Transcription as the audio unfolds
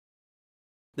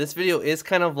This video is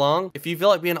kind of long. If you feel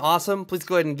like being awesome, please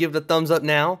go ahead and give it a thumbs up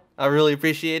now. I really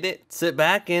appreciate it. Sit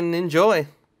back and enjoy.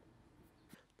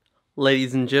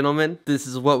 Ladies and gentlemen, this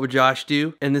is What Would Josh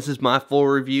Do? And this is my full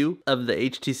review of the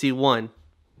HTC One.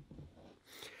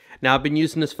 Now, I've been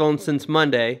using this phone since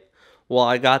Monday. Well,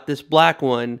 I got this black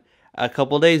one a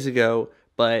couple days ago,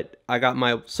 but I got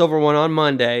my silver one on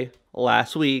Monday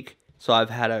last week, so I've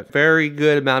had a very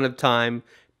good amount of time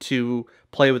to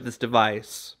play with this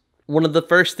device. One of the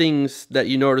first things that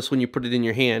you notice when you put it in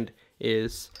your hand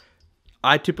is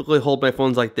I typically hold my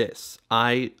phones like this.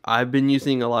 I've been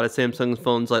using a lot of Samsung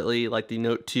phones lately, like the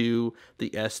Note 2, the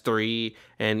S3,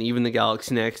 and even the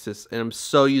Galaxy Nexus, and I'm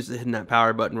so used to hitting that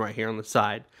power button right here on the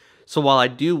side. So while I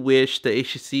do wish the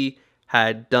HTC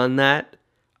had done that,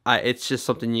 it's just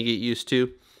something you get used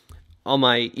to. On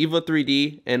my Evo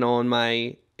 3D and on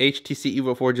my HTC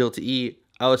Evo 4 GLTE,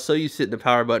 I was so used to hitting the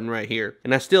power button right here.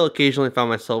 And I still occasionally found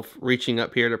myself reaching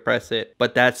up here to press it,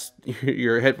 but that's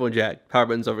your headphone jack. Power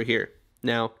button's over here.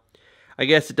 Now, I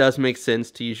guess it does make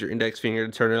sense to use your index finger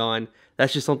to turn it on.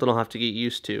 That's just something I'll have to get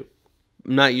used to.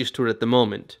 I'm not used to it at the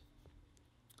moment.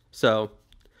 So,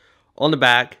 on the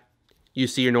back, you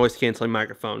see your noise canceling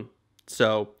microphone.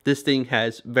 So, this thing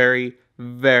has very,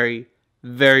 very,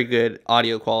 very good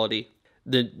audio quality.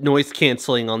 The noise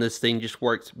canceling on this thing just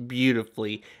works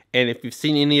beautifully. And if you've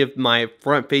seen any of my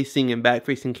front-facing and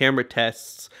back-facing camera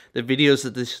tests, the videos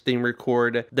that this thing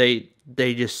record, they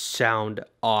just sound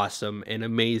awesome and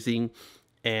amazing.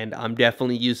 And I'm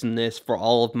definitely using this for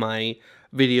all of my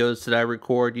videos that I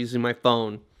record using my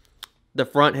phone. The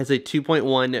front has a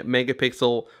 2.1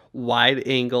 megapixel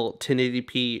wide-angle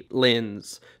 1080p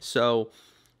lens. So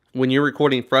when you're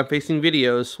recording front-facing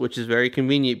videos, which is very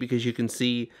convenient because you can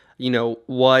see, you know,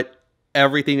 what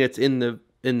everything that's in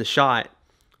the shot.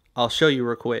 I'll show you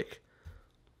real quick.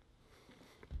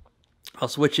 I'll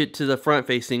switch it to the front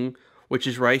facing, which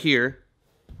is right here.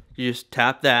 You just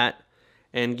tap that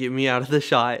and get me out of the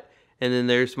shot. And then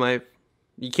there's my,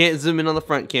 you can't zoom in on the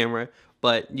front camera,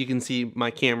 but you can see my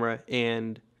camera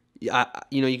and you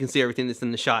can see everything that's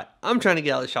in the shot. I'm trying to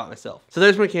get out of the shot myself. So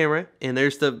there's my camera and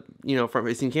there's the, front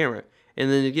facing camera. And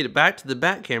then to get it back to the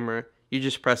back camera, you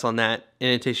just press on that and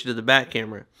it takes you to the back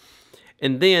camera.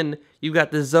 And then you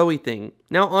got the Zoe thing.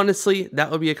 Now, honestly,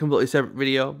 that would be a completely separate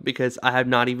video because I have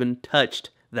not even touched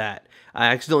that. I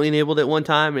accidentally enabled it one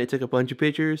time and it took a bunch of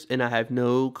pictures and I have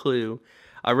no clue.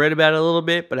 I read about it a little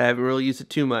bit, but I haven't really used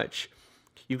it too much.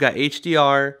 You've got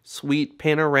HDR, sweet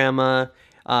panorama.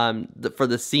 For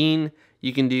the scene,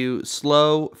 you can do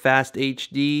slow, fast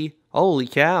HD. Holy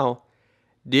cow.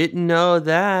 Didn't know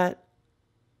that.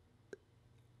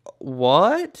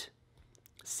 What?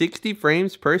 60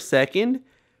 frames per second?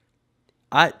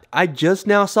 I just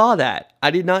now saw that.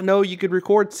 I did not know you could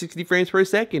record 60 frames per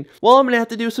second. Well, I'm going to have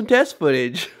to do some test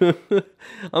footage. I'm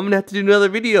going to have to do another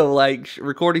video, like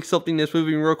recording something that's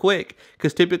moving real quick.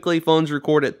 Because typically phones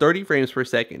record at 30 frames per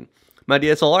second. My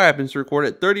DSLR happens to record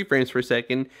at 30 frames per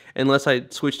second. Unless I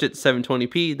switched it to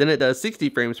 720p, then it does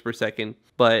 60 frames per second.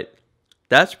 But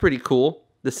that's pretty cool.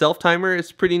 The self timer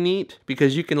is pretty neat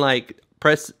because you can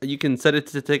you can set it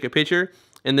to take a picture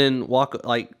and then walk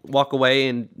away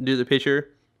and do the picture.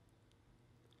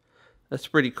 That's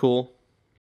pretty cool.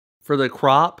 For the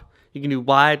crop, you can do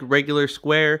wide, regular,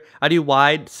 square. I do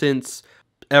wide since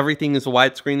everything is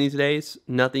widescreen these days.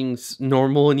 Nothing's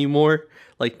normal anymore.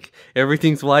 Like,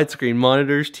 everything's widescreen.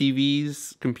 Monitors,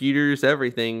 TVs, computers,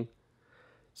 everything.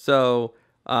 So,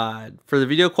 for the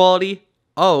video quality,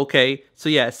 okay. So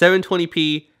yeah,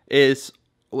 720p is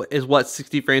what,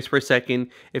 60 frames per second.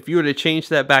 If you were to change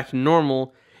that back to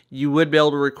normal, you would be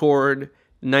able to record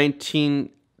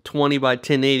 1920 by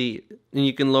 1080, and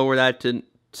you can lower that to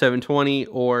 720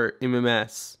 or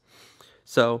MMS.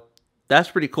 So that's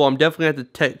pretty cool. I'm definitely gonna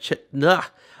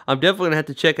have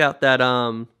to check out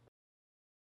that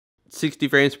 60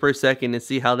 frames per second and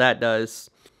see how that does.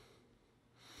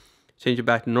 Change it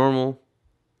back to normal,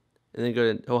 and then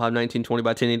go to have 1920 by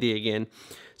 1080 again.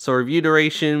 So review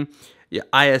duration. Yeah,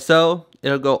 ISO,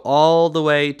 it'll go all the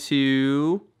way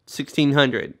to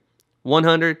 1600,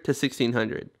 100 to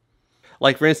 1600.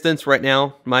 Like for instance, right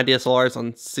now my DSLR is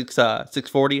on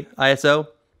 640 ISO.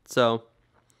 So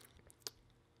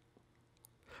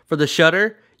for the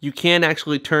shutter, you can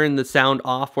actually turn the sound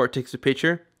off where it takes a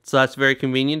picture. So that's very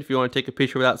convenient if you want to take a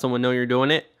picture without someone knowing you're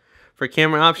doing it. For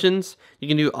camera options, you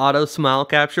can do auto smile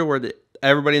capture where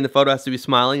everybody in the photo has to be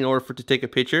smiling in order for it to take a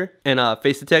picture. And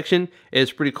face detection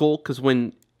is pretty cool because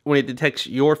when it detects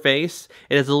your face,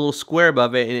 it has a little square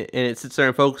above it and it sits there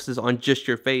and focuses on just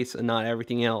your face and not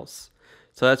everything else.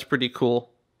 So that's pretty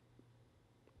cool.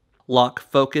 Lock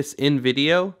focus in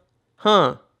video?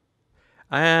 Huh.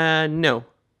 No.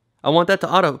 I want that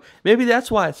to auto. Maybe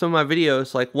that's why some of my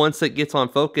videos, like once it gets on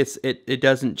focus, it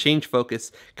doesn't change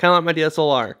focus. Kind of like my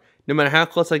DSLR. No matter how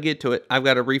close I get to it, I've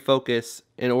got to refocus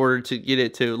in order to get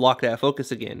it to lock that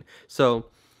focus again. So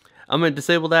I'm going to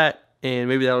disable that, and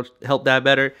maybe that'll help that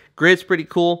better. Grid's pretty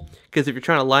cool, because if you're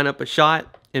trying to line up a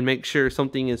shot and make sure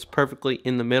something is perfectly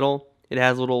in the middle, it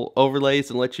has little overlays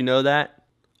and lets you know that.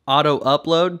 Auto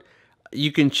upload,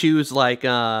 you can choose like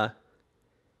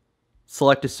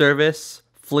select a service,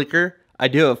 Flickr. I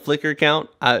do have a Flickr account.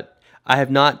 I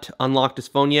have not unlocked this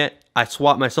phone yet. I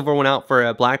swapped my silver one out for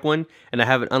a black one, and I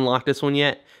haven't unlocked this one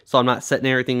yet, so I'm not setting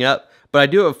everything up. But I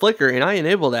do have Flickr, and I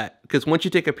enable that, because once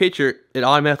you take a picture, it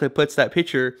automatically puts that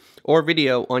picture or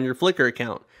video on your Flickr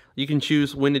account. You can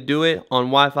choose when to do it on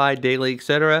Wi-Fi, daily,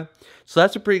 etc. So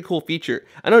that's a pretty cool feature.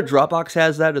 I know Dropbox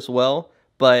has that as well,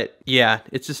 but yeah,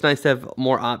 it's just nice to have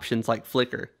more options like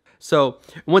Flickr. So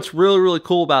what's really, really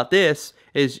cool about this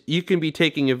is you can be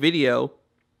taking a video,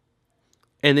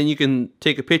 and then you can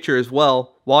take a picture as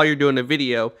well while you're doing a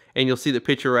video, and you'll see the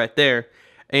picture right there.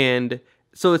 And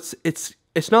so it's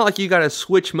not like you gotta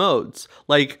switch modes.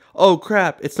 Like, oh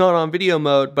crap, it's not on video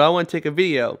mode, but I want to take a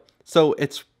video. So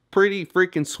it's pretty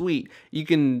freaking sweet. You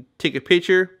can take a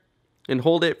picture and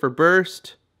hold it for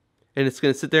burst, and it's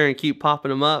gonna sit there and keep popping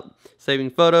them up, saving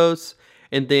photos.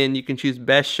 And then you can choose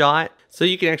best shot. So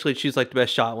you can actually choose like the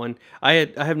best shot one.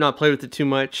 I have not played with it too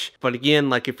much, but again,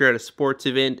 like if you're at a sports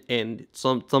event and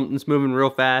something's moving real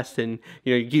fast, and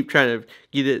you know you keep trying to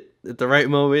get it at the right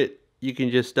moment, you can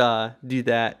just do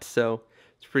that. So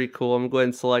it's pretty cool. I'm gonna go ahead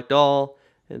and select all,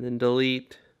 and then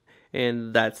delete,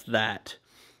 and that's that.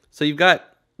 So you've got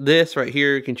this right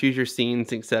here. You can choose your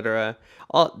scenes, etc.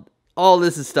 All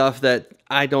this is stuff that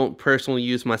I don't personally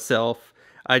use myself.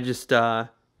 I just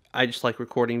like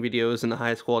recording videos in the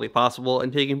highest quality possible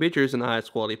and taking pictures in the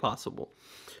highest quality possible.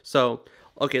 So,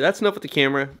 okay, that's enough with the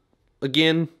camera.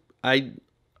 Again, I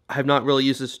have not really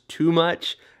used this too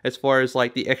much as far as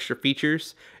like the extra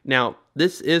features. Now,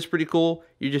 this is pretty cool.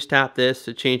 You just tap this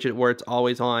to change it where it's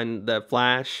always on the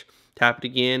flash. Tap it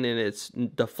again, and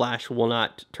the flash will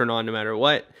not turn on no matter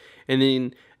what. And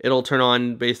then it'll turn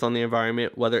on based on the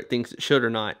environment, whether it thinks it should or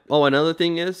not. Oh, another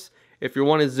thing is, if you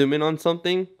want to zoom in on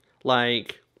something,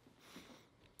 like,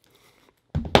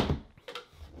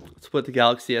 let's put the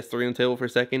Galaxy S3 on the table for a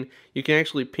second. You can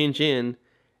actually pinch in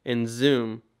and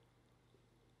zoom.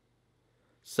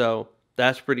 So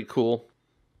that's pretty cool.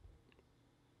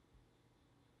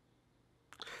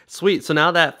 Sweet. So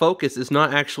now that focus is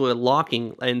not actually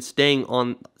locking and staying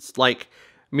on, like,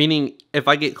 meaning if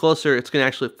I get closer, it's going to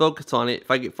actually focus on it.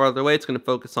 If I get farther away, it's going to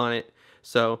focus on it.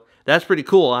 So that's pretty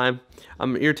cool. I'm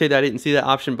irritated I didn't see that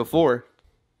option before.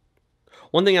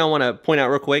 One thing I want to point out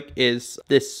real quick is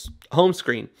this home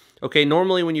screen. Okay,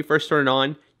 normally when you first turn it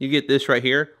on, you get this right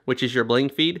here, which is your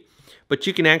blink feed. But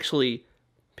you can actually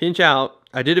pinch out.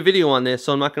 I did a video on this,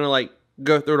 so I'm not going to like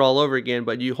go through it all over again.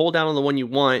 But you hold down on the one you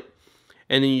want,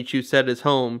 and then you choose set as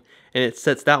home, and it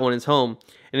sets that one as home.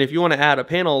 And if you want to add a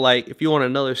panel, like if you want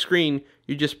another screen,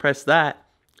 you just press that,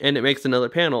 and it makes another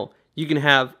panel. You can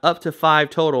have up to 5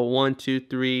 total, 1, 2,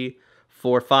 3,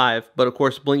 4, 5. But of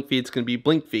course, blink feed's going to be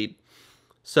blink feed.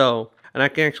 So, and I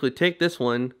can actually take this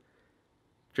one,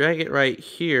 drag it right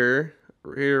here,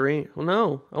 rearrange. Well,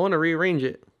 no, I want to rearrange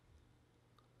it.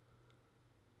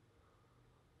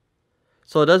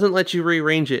 So it doesn't let you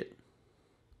rearrange it.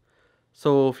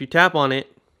 So if you tap on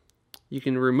it, you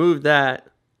can remove that.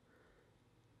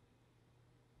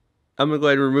 I'm going to go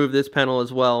ahead and remove this panel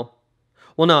as well.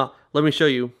 Well, no, let me show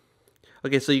you.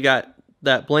 Okay, so you got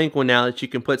that blank one now that you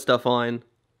can put stuff on.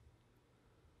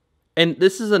 And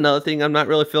this is another thing I'm not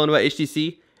really feeling about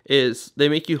HTC, is they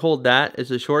make you hold that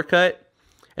as a shortcut.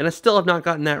 And I still have not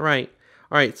gotten that right.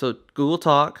 Alright, so Google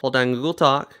Talk, hold down Google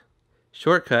Talk,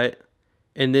 shortcut,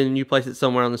 and then you place it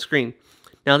somewhere on the screen.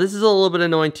 Now this is a little bit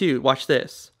annoying too. Watch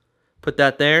this. Put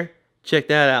that there. Check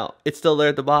that out. It's still there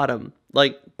at the bottom.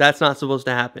 Like, that's not supposed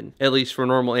to happen, at least for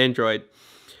normal Android.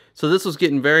 So this was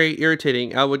getting very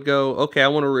irritating. I would go, okay, I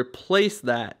want to replace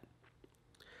that.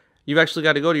 You've actually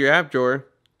got to go to your app drawer,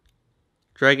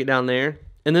 drag it down there,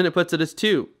 and then it puts it as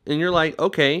 2. And you're like,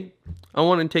 okay, I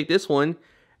want to take this one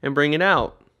and bring it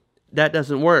out. That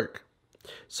doesn't work.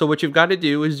 So what you've got to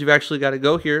do is you've actually got to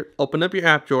go here, open up your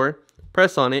app drawer,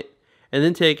 press on it, and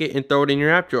then take it and throw it in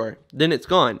your app drawer. Then it's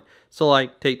gone. So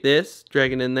like, take this,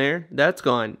 drag it in there, that's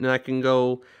gone. And I can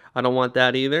go, I don't want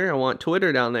that either. I want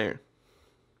Twitter down there.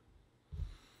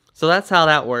 So that's how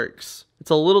that works.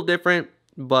 It's a little different,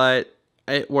 but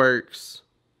it works.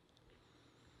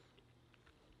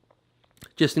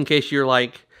 Just in case you're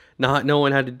like not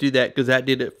knowing how to do that, because that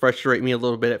did frustrate me a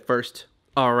little bit at first.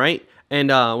 Alright, And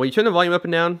when you turn the volume up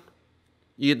and down,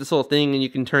 you get this little thing and you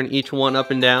can turn each one up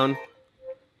and down.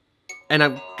 And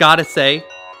I've gotta say,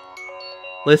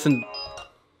 listen.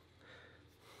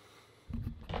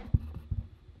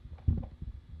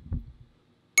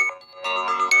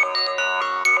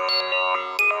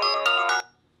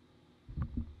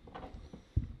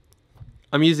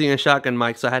 I'm using a shotgun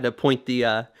mic, so I had to point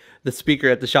the speaker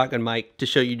at the shotgun mic to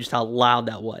show you just how loud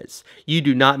that was. You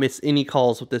do not miss any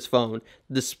calls with this phone.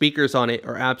 The speakers on it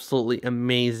are absolutely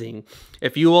amazing.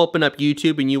 If you open up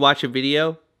YouTube and you watch a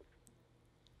video,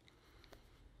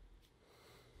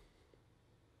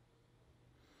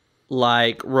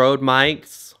 like Rode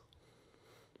mics,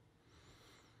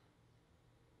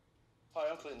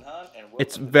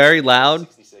 it's very loud,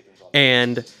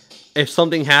 and if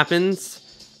something happens,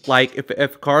 like if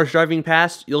a car's driving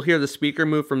past, you'll hear the speaker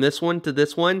move from this one to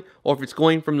this one, or if it's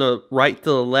going from the right to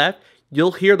the left,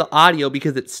 you'll hear the audio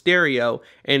because it's stereo,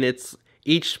 and it's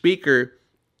each speaker,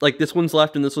 like this one's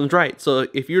left and this one's right. So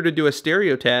if you were to do a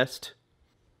stereo test,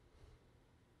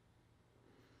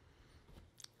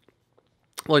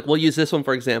 like we'll use this one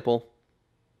for example,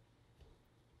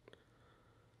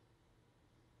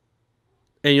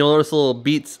 and you'll notice a little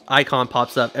Beats icon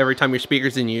pops up every time your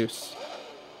speaker's in use.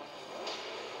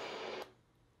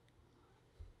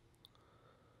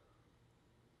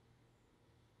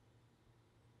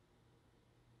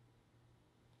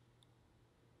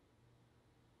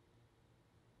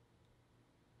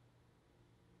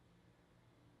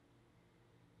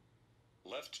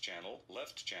 Left channel,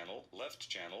 left channel, left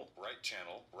channel, right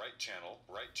channel, right channel,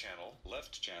 right channel,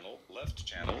 left channel, left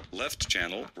channel, left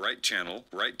channel, right channel,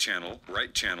 right channel,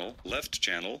 right channel, left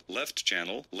channel, left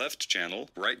channel, left channel,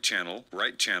 right channel,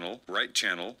 right channel, right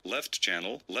channel, left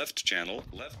channel, left channel,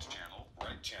 left channel,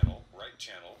 right channel, right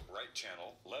channel, right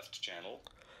channel, left channel.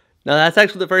 Now that's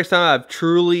actually the first time I've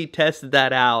truly tested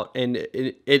that out, and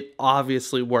it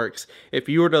obviously works. If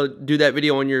you were to do that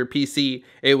video on your PC,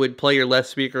 it would play your left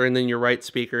speaker and then your right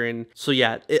speaker, and so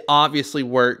yeah, it obviously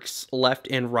works left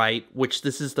and right, which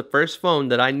this is the first phone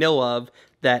that I know of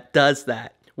that does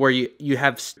that, where you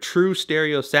have true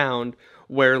stereo sound,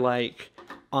 where like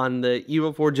on the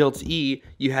Evo 4 LTE,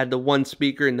 you had the one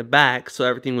speaker in the back, so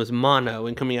everything was mono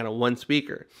and coming out of one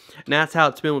speaker. And that's how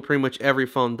it's been with pretty much every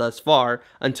phone thus far,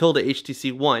 until the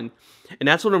HTC One. And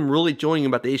that's what I'm really enjoying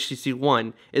about the HTC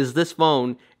One, is this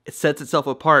phone, it sets itself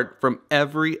apart from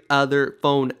every other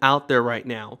phone out there right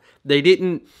now. They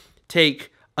didn't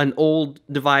take an old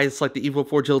device like the Evo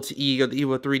 4 LTE or the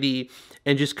Evo 3D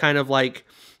and just kind of like,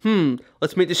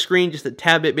 let's make the screen just a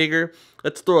tad bit bigger.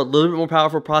 Let's throw a little bit more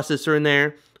powerful processor in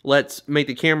there. Let's make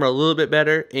the camera a little bit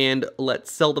better, and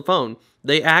let's sell the phone.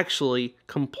 They actually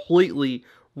completely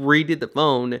redid the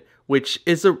phone, which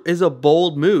is a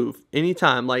bold move.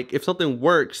 Anytime, like if something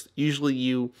works, usually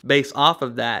you base off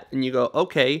of that and you go,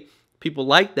 okay, people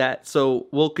like that, so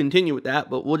we'll continue with that,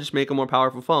 but we'll just make a more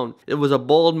powerful phone. It was a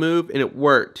bold move and it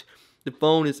worked. The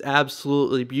phone is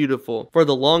absolutely beautiful. For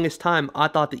the longest time, I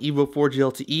thought the Evo 4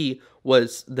 LTE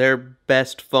was their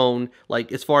best phone,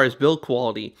 like as far as build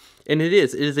quality. And it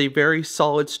is. It is a very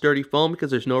solid, sturdy phone because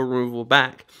there's no removable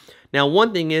back. Now,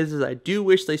 one thing is I do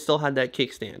wish they still had that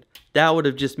kickstand. That would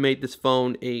have just made this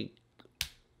phone a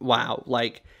wow.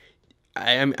 Like,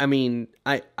 I mean,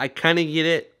 I kind of get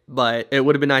it, but it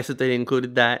would have been nice if they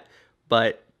included that.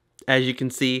 But as you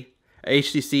can see,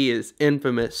 HTC is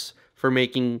infamous for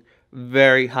making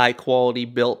very high quality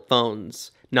built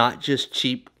phones, not just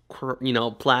cheap,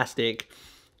 plastic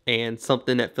and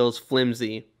something that feels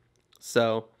flimsy.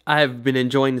 So I have been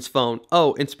enjoying this phone.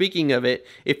 Oh, and speaking of it,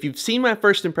 if you've seen my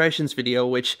first impressions video,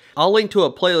 which I'll link to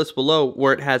a playlist below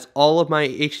where it has all of my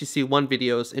HTC One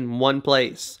videos in one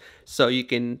place, so you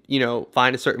can,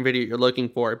 find a certain video you're looking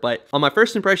for. But on my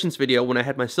first impressions video, when I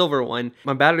had my silver one,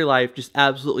 my battery life just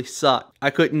absolutely sucked. I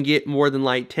couldn't get more than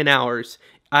like 10 hours.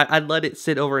 I'd let it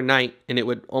sit overnight and it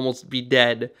would almost be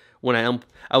dead when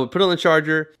I would put it on the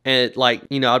charger, and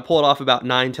I'd pull it off about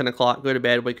 9, 10 o'clock, go to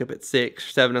bed, wake up at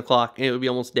 6, 7 o'clock, and it would be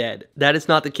almost dead. That is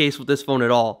not the case with this phone at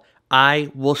all.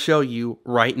 I will show you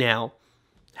right now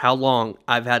how long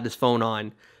I've had this phone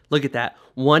on. Look at that.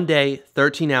 1 day,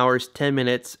 13 hours, 10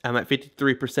 minutes. I'm at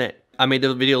 53%. I made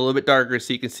the video a little bit darker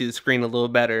so you can see the screen a little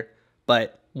better.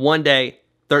 But 1 day,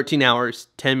 13 hours,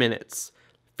 10 minutes,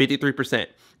 53%.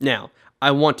 Now, I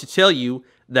want to tell you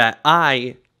that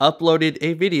I uploaded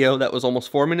a video that was almost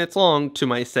 4 minutes long to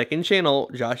my second channel,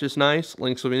 Josh is Nice.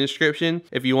 Links will be in the description.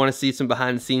 If you want to see some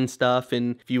behind the scenes stuff,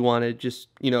 and if you want to just,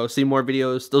 see more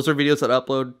videos, those are videos that I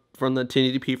upload from the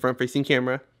 1080p front facing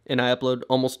camera. And I upload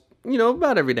almost,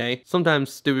 about every day.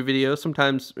 Sometimes stupid videos,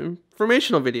 sometimes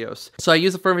informational videos. So I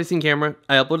use the front facing camera.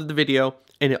 I uploaded the video.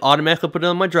 and it automatically put it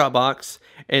on my Dropbox.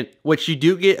 And what you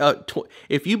do get,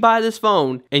 if you buy this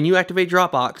phone and you activate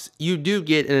Dropbox, you do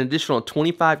get an additional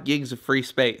 25 gigs of free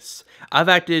space. I've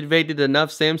activated enough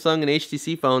Samsung and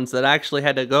HTC phones that I actually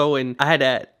had to go and I had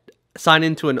to sign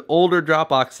into an older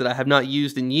Dropbox that I have not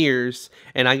used in years,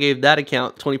 and I gave that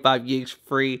account 25 gigs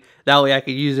free. That way I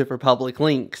could use it for public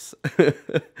links.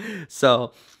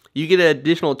 So you get an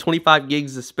additional 25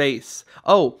 gigs of space.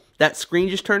 Oh, that screen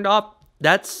just turned off.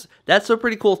 That's a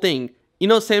pretty cool thing. You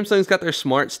know, Samsung's got their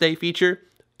Smart Stay feature.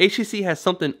 HTC has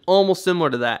something almost similar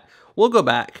to that. We'll go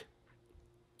back,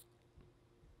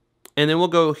 and then we'll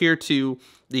go here to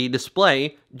the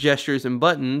display, gestures and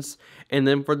buttons, and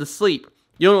then for the sleep,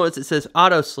 you'll notice it says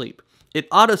auto sleep. It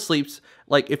auto sleeps,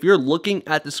 like if you're looking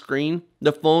at the screen,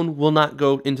 the phone will not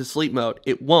go into sleep mode.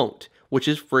 It won't, which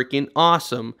is freaking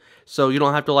awesome. So you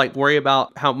don't have to like worry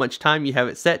about how much time you have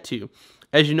it set to.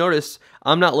 As you notice,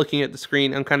 I'm not looking at the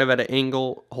screen. I'm kind of at an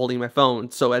angle holding my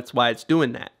phone, so that's why it's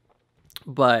doing that.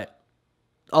 But,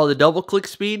 oh, the double click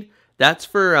speed, that's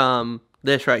for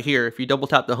this right here. If you double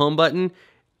tap the home button,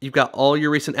 you've got all your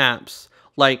recent apps.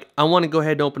 Like, I want to go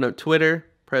ahead and open up Twitter,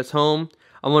 press home.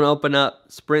 I want to open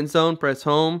up Sprint Zone, press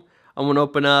home. I want to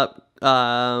open up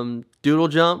Doodle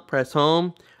Jump, press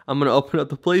home. I'm going to open up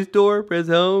the Play Store, press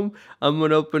home. I'm going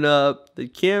to open up the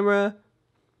camera,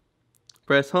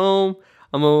 press home.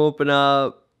 I'm going to open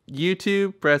up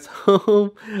YouTube, press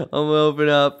home. I'm going to open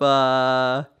up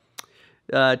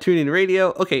TuneIn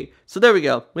Radio. Okay, so there we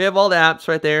go. We have all the apps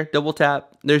right there. Double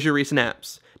tap. There's your recent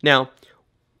apps. Now,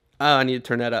 I need to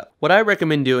turn that up. What I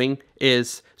recommend doing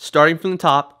is starting from the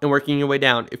top and working your way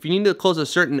down. If you need to close a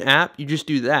certain app, you just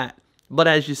do that. But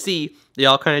as you see, they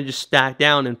all kind of just stack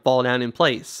down and fall down in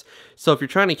place. So if you're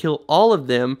trying to kill all of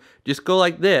them, just go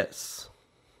like this.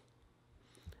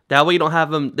 That way you don't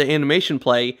have the animation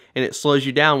play and it slows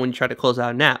you down when you try to close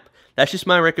out an app. That's just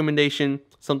my recommendation,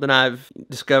 something I've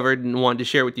discovered and wanted to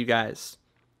share with you guys.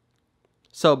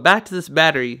 So back to this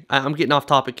battery. I'm getting off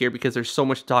topic here because there's so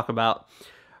much to talk about.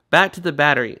 Back to the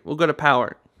battery. We'll go to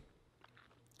power.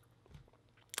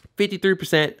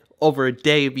 53% over a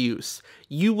day of use.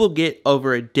 You will get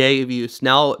over a day of use.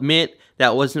 Now I'll admit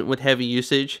that wasn't with heavy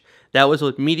usage. That was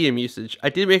with medium usage. I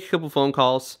did make a couple phone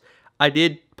calls. I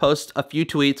did post a few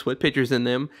tweets with pictures in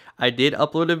them. I did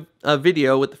upload a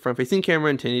video with the front-facing camera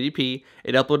in 1080p.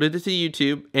 It uploaded it to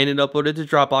YouTube, and it uploaded to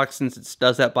Dropbox since it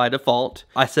does that by default.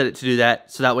 I set it to do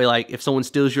that, so that way, like, if someone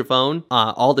steals your phone,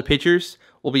 all the pictures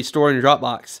will be stored in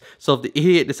Dropbox. So if the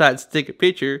idiot decides to take a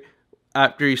picture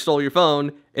after you stole your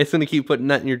phone, it's going to keep putting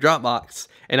that in your Dropbox.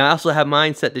 And I also have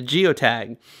mine set to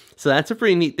geotag. So that's a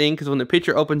pretty neat thing, because when the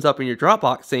picture opens up in your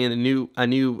Dropbox saying a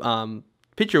new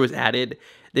picture was added,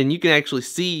 then you can actually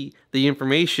see the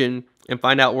information and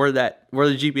find out where the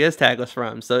GPS tag was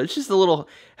from. So it's just a little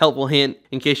helpful hint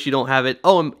in case you don't have it.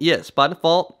 Oh, and yes, by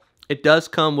default, it does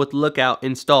come with Lookout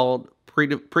installed,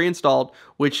 pre-installed,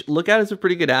 which Lookout is a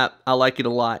pretty good app. I like it a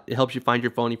lot. It helps you find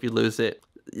your phone if you lose it.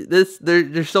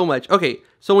 There's so much. Okay,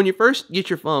 so when you first get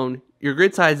your phone, your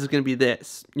grid size is going to be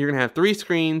this. You're going to have 3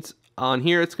 screens. On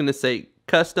here, it's going to say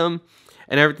custom,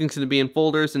 and everything's going to be in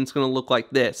folders, and it's going to look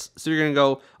like this. So you're going to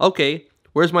go, okay,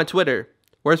 where's my Twitter?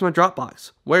 Where's my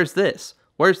Dropbox? Where's this?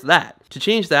 Where's that? To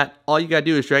change that, all you gotta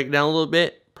do is drag it down a little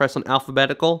bit, press on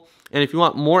alphabetical, and if you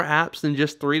want more apps than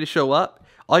just 3 to show up,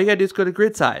 all you gotta do is go to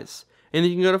grid size, and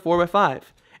then you can go to 4x5.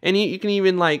 And you can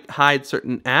even like hide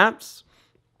certain apps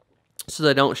so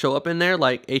they don't show up in there,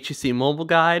 like HTC Mobile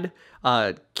Guide,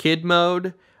 Kid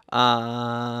Mode,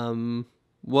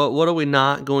 what are we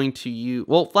not going to use?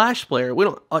 Well, Flash Player. We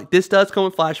don't. This does come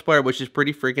with Flash Player, which is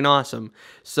pretty freaking awesome.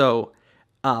 So,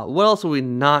 what else are we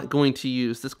not going to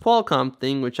use? This Qualcomm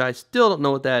thing, which I still don't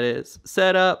know what that is.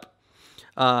 Setup,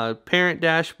 parent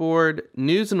dashboard,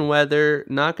 news and weather.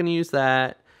 Not going to use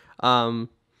that.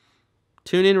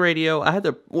 TuneIn Radio. I have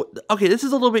the. Okay, this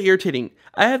is a little bit irritating.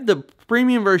 I have the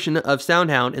premium version of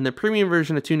SoundHound and the premium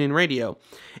version of TuneIn Radio.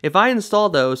 If I install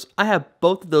those, I have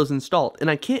both of those installed, and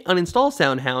I can't uninstall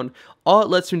SoundHound. All it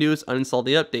lets me do is uninstall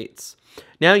the updates.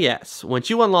 Now, yes, once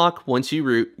you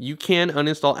root, you can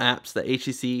uninstall apps that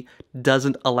HTC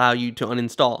doesn't allow you to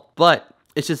uninstall, but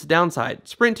it's just a downside.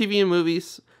 Sprint TV and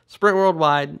movies, Sprint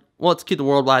Worldwide. Well, let's keep the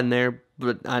worldwide in there,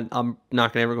 but I'm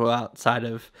not gonna ever go outside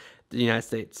of the United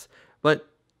States. But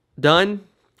done,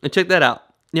 and check that out.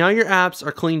 Now your apps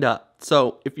are cleaned up.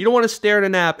 So if you don't want to stare at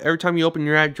an app every time you open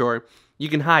your app drawer, you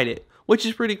can hide it, which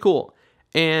is pretty cool.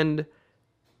 And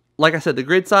like I said, the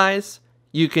grid size,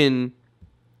 you can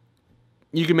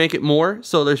make it more,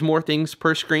 so there's more things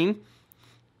per screen.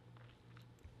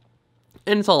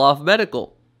 And it's all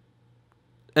alphabetical.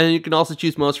 And you can also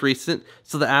choose most recent,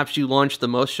 so the apps you launch the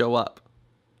most show up.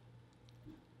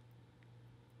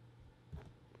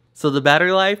 So the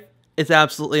battery life is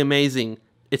absolutely amazing.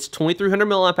 It's 2300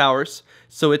 milliamp hours,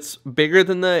 so it's bigger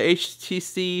than the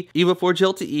HTC Evo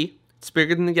 4G LTE. It's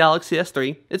bigger than the Galaxy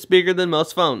S3. It's bigger than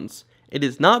most phones. It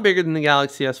is not bigger than the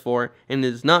Galaxy S4, and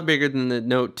it is not bigger than the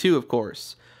Note 2, of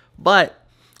course. But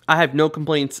I have no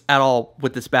complaints at all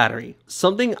with this battery.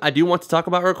 Something I do want to talk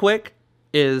about real quick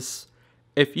is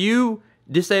if you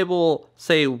disable,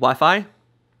 say, Wi-Fi,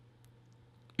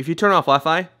 if you turn off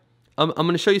Wi-Fi, I'm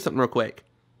going to show you something real quick.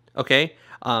 Okay?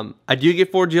 I do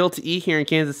get 4G LTE here in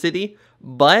Kansas City,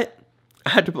 but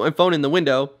I had to put my phone in the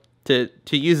window to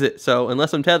use it. So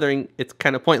unless I'm tethering, it's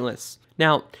kind of pointless.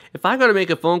 Now, if I go to make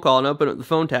a phone call and open up the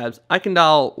phone tabs, I can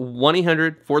dial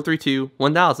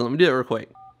 1-800-432-1000. Let me do it real quick.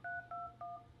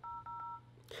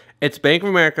 It's Bank of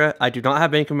America. I do not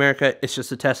have Bank of America. It's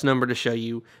just a test number to show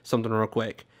you something real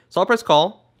quick. So I'll press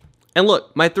call. And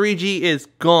look, my 3G is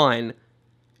gone.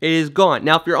 It is gone.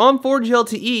 Now, if you're on 4G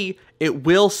LTE, it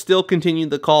will still continue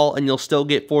the call and you'll still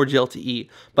get 4G LTE.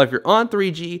 But if you're on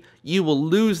 3G, you will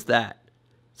lose that.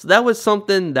 So that was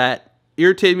something that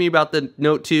irritated me about the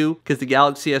Note 2, because the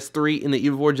Galaxy S3 and the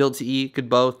Evo 4G LTE could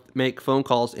both make phone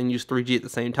calls and use 3G at the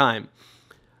same time.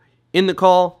 In the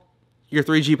call, your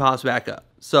 3G pops back up.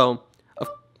 So,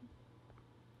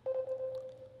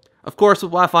 of course,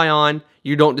 with Wi-Fi on,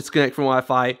 you don't disconnect from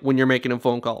Wi-Fi when you're making a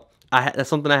phone call. That's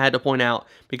something I had to point out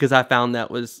because I found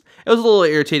it was a little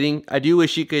irritating. I do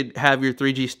wish you could have your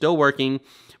 3G still working,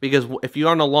 because if you're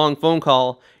on a long phone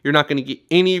call, you're not going to get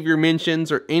any of your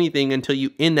mentions or anything until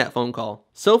you end that phone call.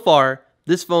 So far,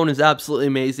 this phone is absolutely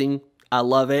amazing. I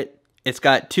love it. It's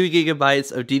got 2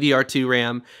 gigabytes of DDR2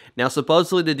 RAM. Now,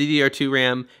 supposedly the DDR2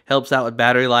 RAM helps out with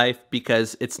battery life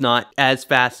because it's not as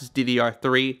fast as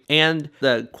DDR3. And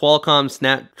the Qualcomm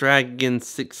Snapdragon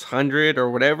 600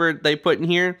 or whatever they put in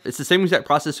here, it's the same exact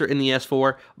processor in the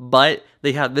S4, but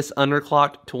they have this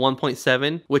underclocked to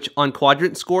 1.7, which on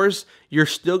quadrant scores, you're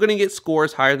still going to get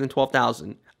scores higher than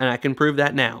 12,000. And I can prove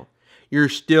that now. You're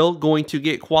still going to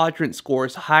get quadrant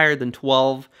scores higher than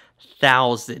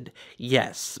 12,000.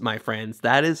 Yes, my friends,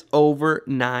 that is over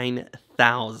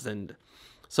 9,000.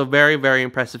 So very, very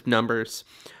impressive numbers.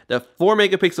 The 4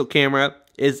 megapixel camera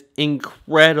is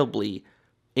incredibly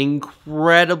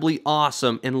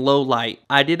awesome in low light.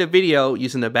 I did a video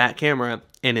using the back camera,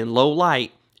 and in low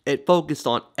light, it focused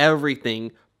on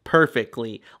everything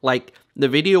perfectly. Like, the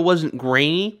video wasn't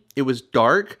grainy, it was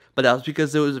dark, but that was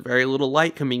because there was very little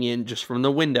light coming in just from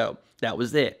the window. That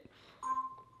was it.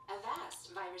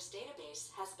 Avast virus database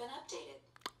has been updated.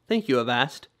 Thank you,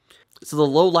 Avast. So the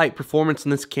low light performance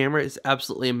in this camera is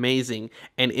absolutely amazing.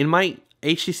 And in my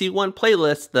HTC One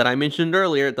playlist that I mentioned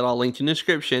earlier, that I'll link in the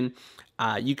description,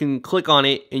 you can click on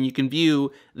it and you can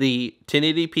view the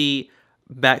 1080p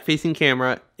back-facing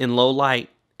camera in low light,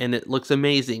 and it looks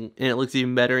amazing, and it looks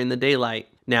even better in the daylight.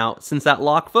 Now, since that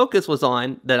lock focus was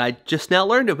on, that I just now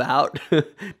learned about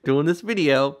doing this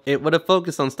video, it would have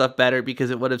focused on stuff better because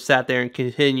it would have sat there and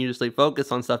continuously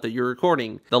focused on stuff that you're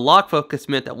recording. The lock focus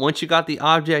meant that once you got the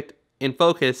object in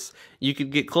focus, you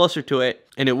could get closer to it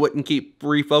and it wouldn't keep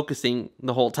refocusing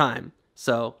the whole time.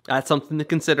 So that's something to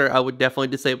consider. I would definitely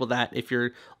disable that if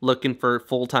you're looking for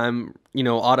full-time,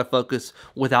 autofocus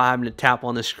without having to tap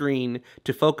on the screen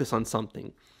to focus on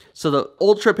something. So the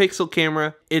ultra pixel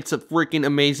camera, it's a freaking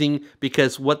amazing,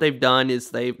 because what they've done is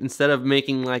instead of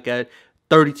making like a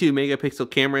 32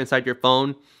 megapixel camera inside your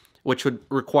phone, which would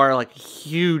require like a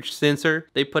huge sensor,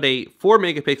 they put a 4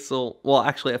 megapixel, well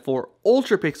actually a 4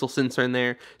 ultra pixel sensor in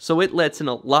there, so it lets in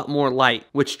a lot more light,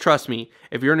 which, trust me,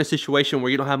 if you're in a situation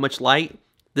where you don't have much light,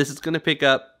 this is going to pick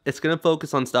up, it's going to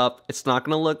focus on stuff, it's not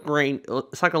going to look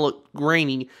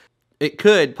grainy. It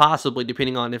could possibly,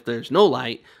 depending on if there's no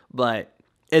light, but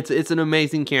it's an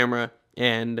amazing camera,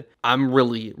 and I'm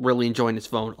really enjoying this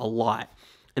phone a lot.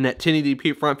 And that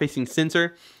 1080p front-facing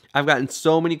sensor, I've gotten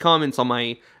so many comments on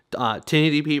my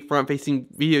 1080p front-facing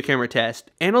video camera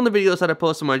test, and on the videos that I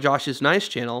post on my Josh's Nice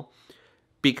channel,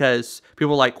 because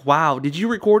people are like, wow, did you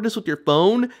record this with your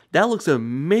phone? That looks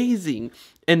amazing.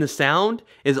 And the sound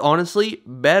is honestly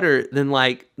better than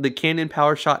like the Canon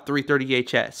PowerShot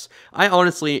 330HS. I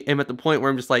honestly am at the point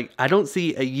where I'm just like, I don't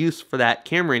see a use for that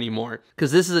camera anymore,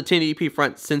 because this is a 1080p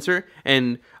front sensor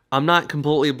and I'm not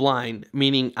completely blind,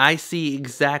 meaning I see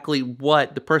exactly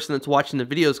what the person that's watching the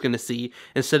video is going to see,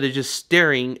 instead of just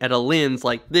staring at a lens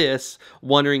like this,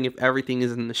 wondering if everything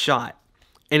is in the shot.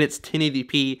 And it's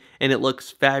 1080p and it looks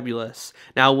fabulous.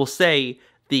 Now I will say,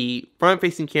 the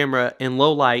front-facing camera in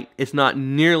low light is not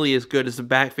nearly as good as the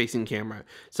back-facing camera.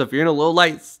 So if you're in a low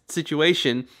light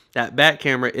situation, that back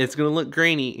camera is going to look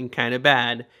grainy and kind of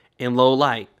bad in low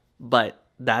light. But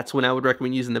that's when I would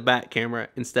recommend using the back camera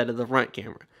instead of the front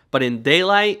camera. But in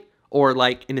daylight, or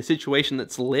like in a situation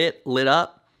that's lit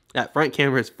up, that front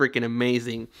camera is freaking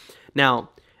amazing. Now,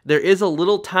 there is a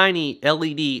little tiny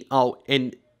LED. Oh,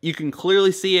 and you can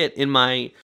clearly see it in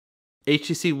my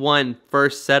HTC One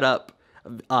first setup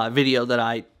video that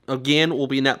I, again, will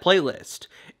be in that playlist.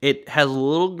 It has a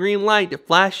little green light that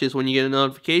flashes when you get a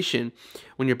notification.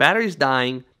 When your battery's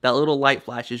dying, that little light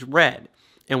flashes red.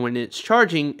 And when it's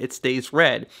charging, it stays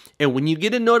red. And when you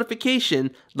get a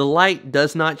notification, the light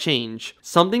does not change.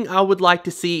 Something I would like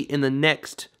to see in the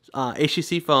next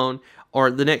HTC phone or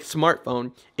the next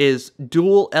smartphone is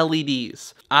dual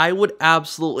LEDs. I would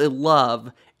absolutely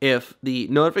love if the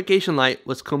notification light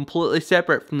was completely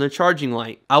separate from the charging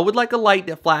light. I would like a light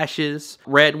that flashes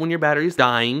red when your battery's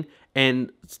dying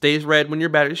and stays red when your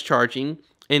battery's charging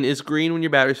and is green when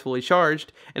your battery's fully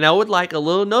charged. And I would like a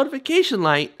little notification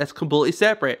light that's completely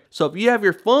separate. So if you have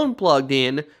your phone plugged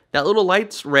in, that little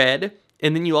light's red,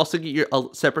 and then you also get your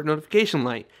separate notification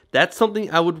light. That's something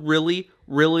I would really,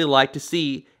 really like to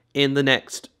see in the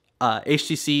next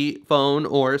HTC phone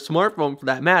or smartphone for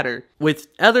that matter. With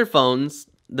other phones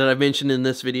that I've mentioned in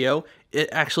this video, it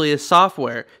actually is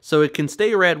software, so it can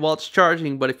stay red while it's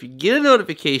charging, but if you get a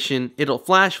notification, it'll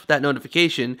flash with that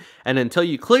notification, and until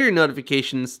you clear your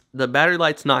notifications, the battery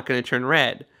light's not going to turn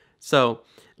red. So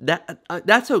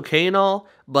that's okay and all,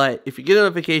 but if you get a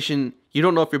notification, you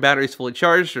don't know if your battery's fully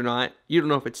charged or not, you don't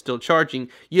know if it's still charging,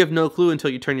 you have no clue until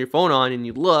you turn your phone on and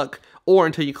you look, or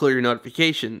until you clear your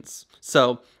notifications.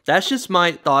 So that's just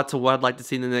my thoughts of what I'd like to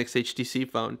see in the next HTC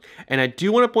phone. And I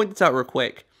do want to point this out real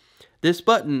quick. This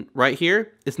button right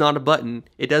here is not a button.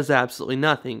 It does absolutely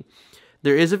nothing.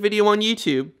 There is a video on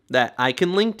YouTube that I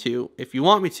can link to, if you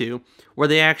want me to, where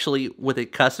they actually, with a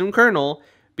custom kernel,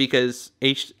 because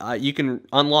you can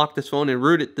unlock this phone and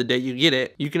root it the day you get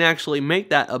it, you can actually make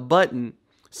that a button.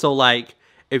 So like,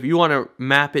 if you want to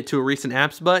map it to a recent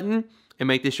apps button and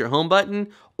make this your home button,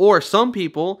 or some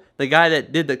people, the guy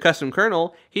that did the custom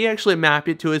kernel, he actually mapped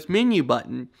it to his menu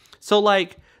button. So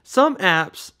like, some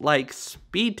apps like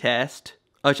Speed Test,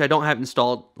 which I don't have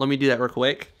installed, let me do that real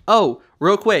quick. Oh,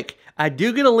 real quick, I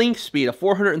do get a link speed of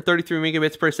 433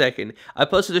 megabits per second. I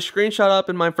posted a screenshot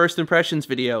up in my first impressions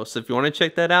video, so if you want to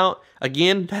check that out,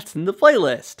 again, that's in the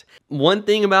playlist. One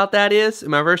thing about that is,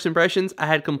 in my first impressions, I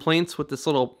had complaints with this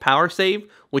little power save,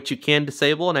 which you can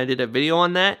disable, and I did a video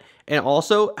on that, and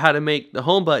also how to make the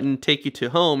home button take you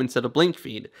to home instead of blink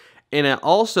feed. And I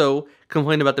also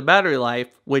complained about the battery life,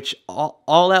 which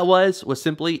all that was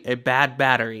simply a bad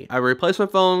battery. I replaced my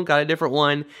phone, got a different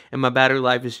one, and my battery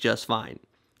life is just fine.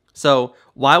 So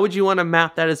why would you want to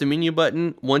map that as a menu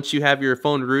button once you have your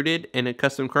phone rooted and a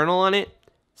custom kernel on it?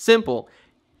 Simple.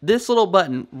 This little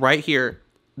button right here,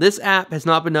 this app has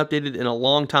not been updated in a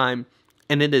long time,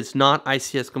 and it is not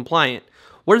ICS compliant.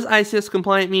 What does ICS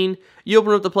compliant mean? You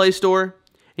open up the Play Store,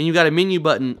 and you got a menu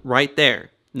button right there.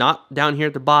 Not down here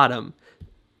at the bottom.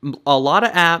 A lot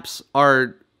of apps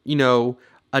are,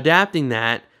 adapting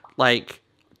that. Like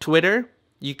Twitter,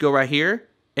 you go right here,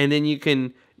 and then you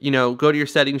can, go to your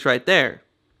settings right there.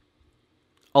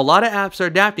 A lot of apps are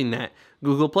adapting that.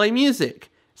 Google Play Music,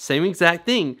 same exact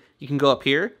thing. You can go up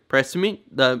here, press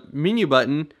the menu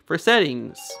button for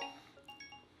settings.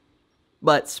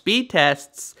 But Speed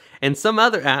Tests and some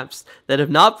other apps that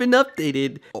have not been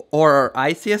updated or are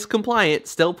ICS compliant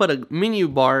still put a menu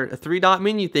bar, a 3-dot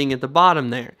menu thing at the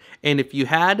bottom there. And if you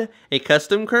had a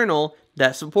custom kernel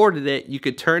that supported it, you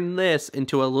could turn this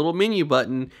into a little menu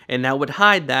button, and that would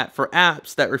hide that for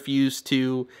apps that refuse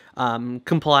to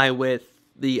comply with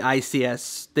the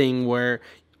ICS thing where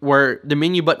the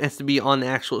menu button has to be on the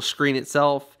actual screen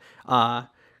itself.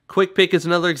 Quick Pick is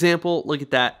another example. Look at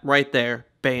that right there.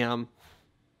 Bam.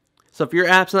 So if your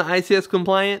app's not ICS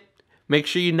compliant, make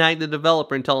sure you nag the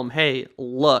developer and tell them, hey,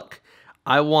 look,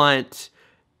 I want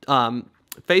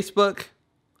Facebook.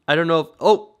 I don't know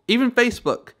if, even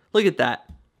Facebook. Look at that.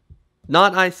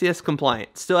 Not ICS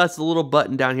compliant. Still has the little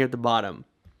button down here at the bottom.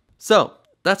 So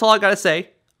that's all I got to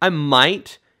say. I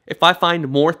might, if I find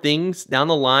more things down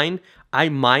the line, I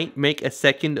might make a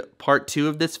second part 2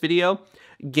 of this video.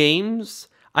 Games,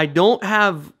 I don't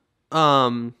have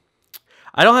too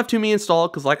many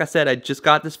installed because, like I said, I just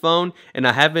got this phone and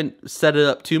I haven't set it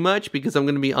up too much because I'm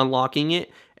going to be unlocking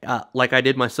it like I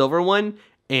did my silver one.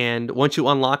 And once you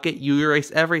unlock it, you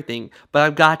erase everything. But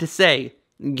I've got to say,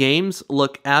 games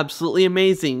look absolutely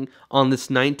amazing on this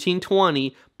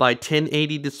 1920 by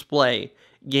 1080 display.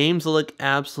 Games look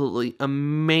absolutely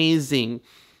amazing.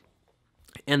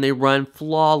 And they run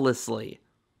flawlessly.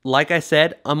 Like I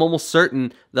said, I'm almost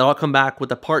certain that I'll come back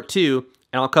with a part 2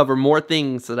 and I'll cover more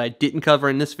things that I didn't cover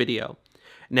in this video.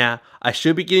 Now, I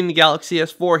should be getting the Galaxy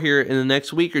S4 here in the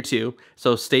next week or two,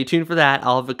 so stay tuned for that.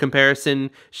 I'll have a comparison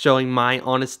showing my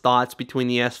honest thoughts between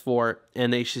the S4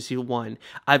 and the HTC One.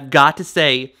 I've got to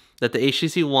say that the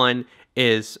HTC One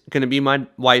is going to be my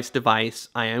wife's device.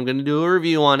 I am going to do a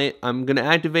review on it. I'm going to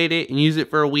activate it and use it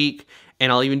for a week,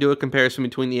 and I'll even do a comparison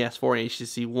between the S4 and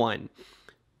HTC One.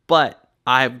 But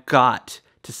I've got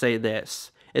to say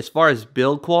this. As far as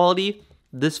build quality,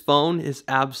 this phone is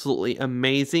absolutely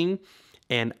amazing,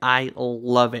 and I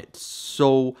love it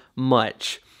so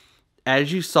much.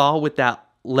 As you saw with that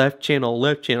left channel,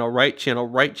 right channel,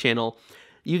 right channel,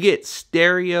 you get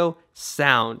stereo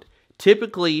sound.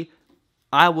 Typically,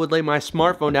 I would lay my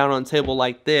smartphone down on a table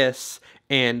like this,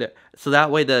 and so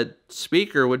that way the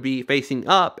speaker would be facing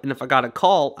up, and if I got a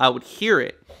call, I would hear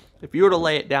it. If you were to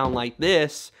lay it down like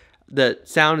this, the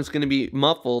sound is going to be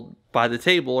muffled by the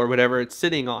table or whatever it's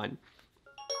sitting on.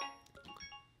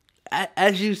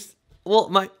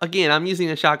 Again, I'm using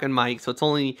a shotgun mic, so it's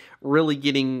only really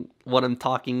getting what I'm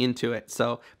talking into it.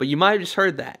 But you might have just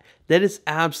heard that. That is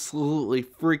absolutely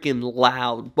freaking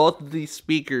loud. Both of these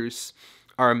speakers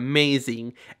are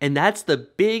amazing, and that's the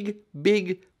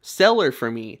big seller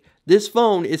for me. This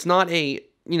phone is not a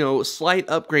slight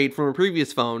upgrade from a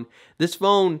previous phone. This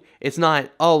phone, it's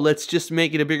not, oh, let's just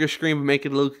make it a bigger screen and make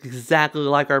it look exactly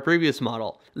like our previous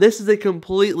model. This is a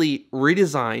completely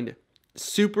redesigned,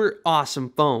 super awesome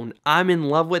phone. I'm in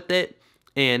love with it,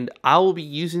 and I will be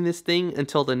using this thing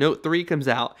until the Note 3 comes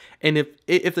out. And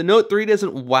if the Note 3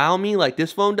 doesn't wow me like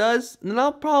this phone does, then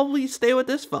I'll probably stay with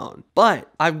this phone. But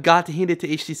I've got to hand it to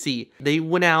HTC. They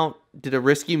went out, did a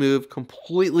risky move,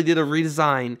 completely did a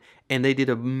redesign, and they did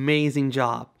an amazing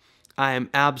job. I am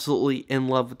absolutely in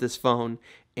love with this phone,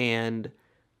 and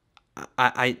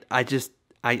I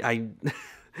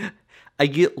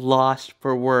get lost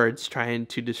for words trying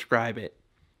to describe it.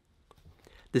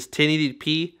 This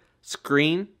 1080p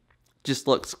screen just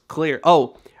looks clear.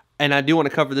 Oh, and I do want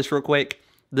to cover this real quick.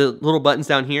 The little buttons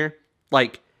down here,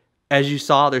 like as you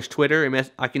saw, there's Twitter, and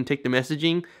I can take the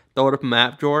messaging, throw it up in my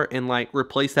app drawer, and like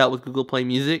replace that with Google Play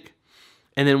Music.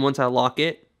 And then once I lock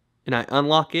it and I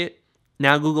unlock it,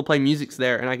 now Google Play Music's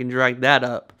there, and I can drag that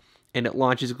up, and it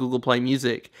launches Google Play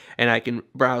Music, and I can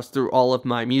browse through all of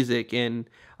my music and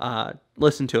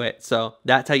listen to it. So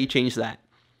that's how you change that.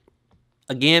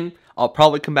 Again, I'll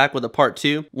probably come back with a part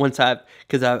 2 once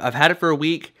because I've had it for a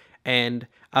week, and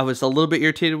I was a little bit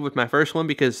irritated with my first one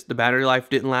because the battery life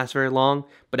didn't last very long.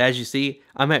 But as you see,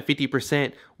 I'm at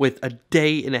 50% with a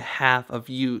day and a half of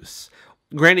use.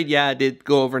 Granted, yeah, I did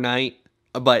go overnight,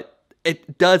 but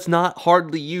it does not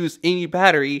hardly use any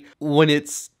battery when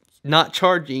it's not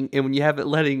charging, and when you have it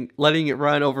letting it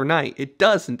run overnight, it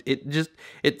doesn't.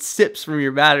 It sips from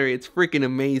your battery. It's freaking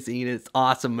amazing, and it's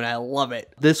awesome, and I love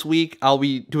it. This week I'll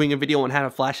be doing a video on how to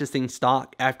flash this thing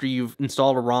stock after you've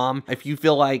installed a ROM. If you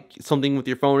feel like something with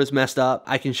your phone is messed up,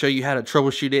 I can show you how to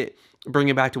troubleshoot it, bring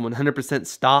it back to 100%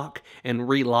 stock and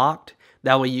relocked.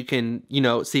 That way you can,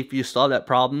 see if you still have that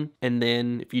problem. And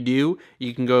then if you do,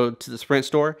 you can go to the Sprint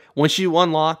store. Once you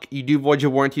unlock, you do void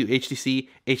your warranty with HTC.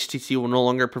 HTC will no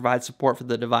longer provide support for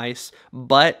the device,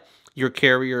 but your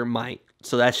carrier might.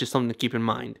 So that's just something to keep in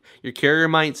mind. Your carrier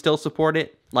might still support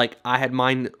it. Like I had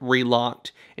mine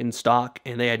relocked in stock,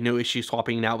 and they had no issue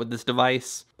swapping it out with this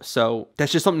device. So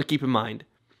that's just something to keep in mind.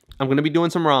 I'm going to be doing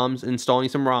some ROMs, installing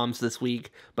some ROMs this week.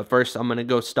 But first, I'm going to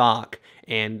go stock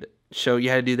and show you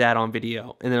how to do that on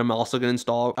video, and then I'm also going to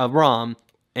install a ROM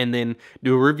and then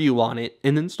do a review on it,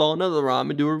 and then install another ROM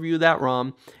and do a review of that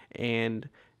ROM. And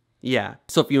yeah,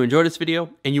 so if you enjoyed this video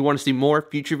and you want to see more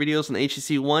future videos on the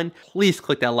HTC One, please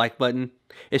click that like button.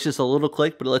 It's just a little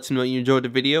click, but it lets you know you enjoyed the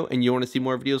video and you want to see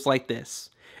more videos like this.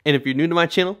 And if you're new to my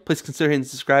channel, please consider hitting the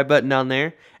subscribe button down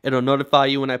there. It'll notify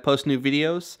you when I post new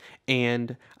videos,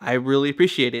 and I really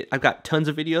appreciate it. I've got tons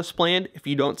of videos planned. If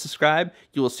you don't subscribe,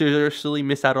 you will seriously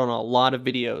miss out on a lot of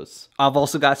videos. I've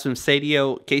also got some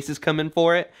Sadio cases coming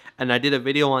for it, and I did a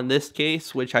video on this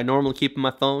case, which I normally keep in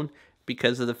my phone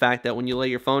because of the fact that when you lay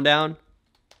your phone down,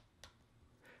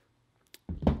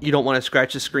 you don't want to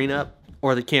scratch the screen up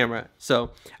or the camera.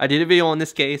 So I did a video on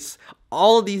this case.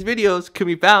 All of these videos can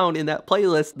be found in that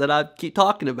playlist that I keep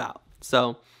talking about.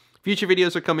 So future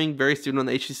videos are coming very soon on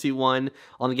the HTC One,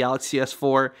 on the Galaxy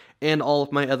S4, and all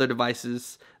of my other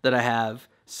devices that I have.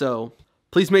 So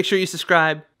please make sure you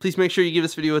subscribe. Please make sure you give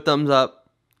this video a thumbs up.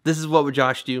 This is What Would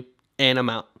Josh Do? And I'm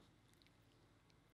out.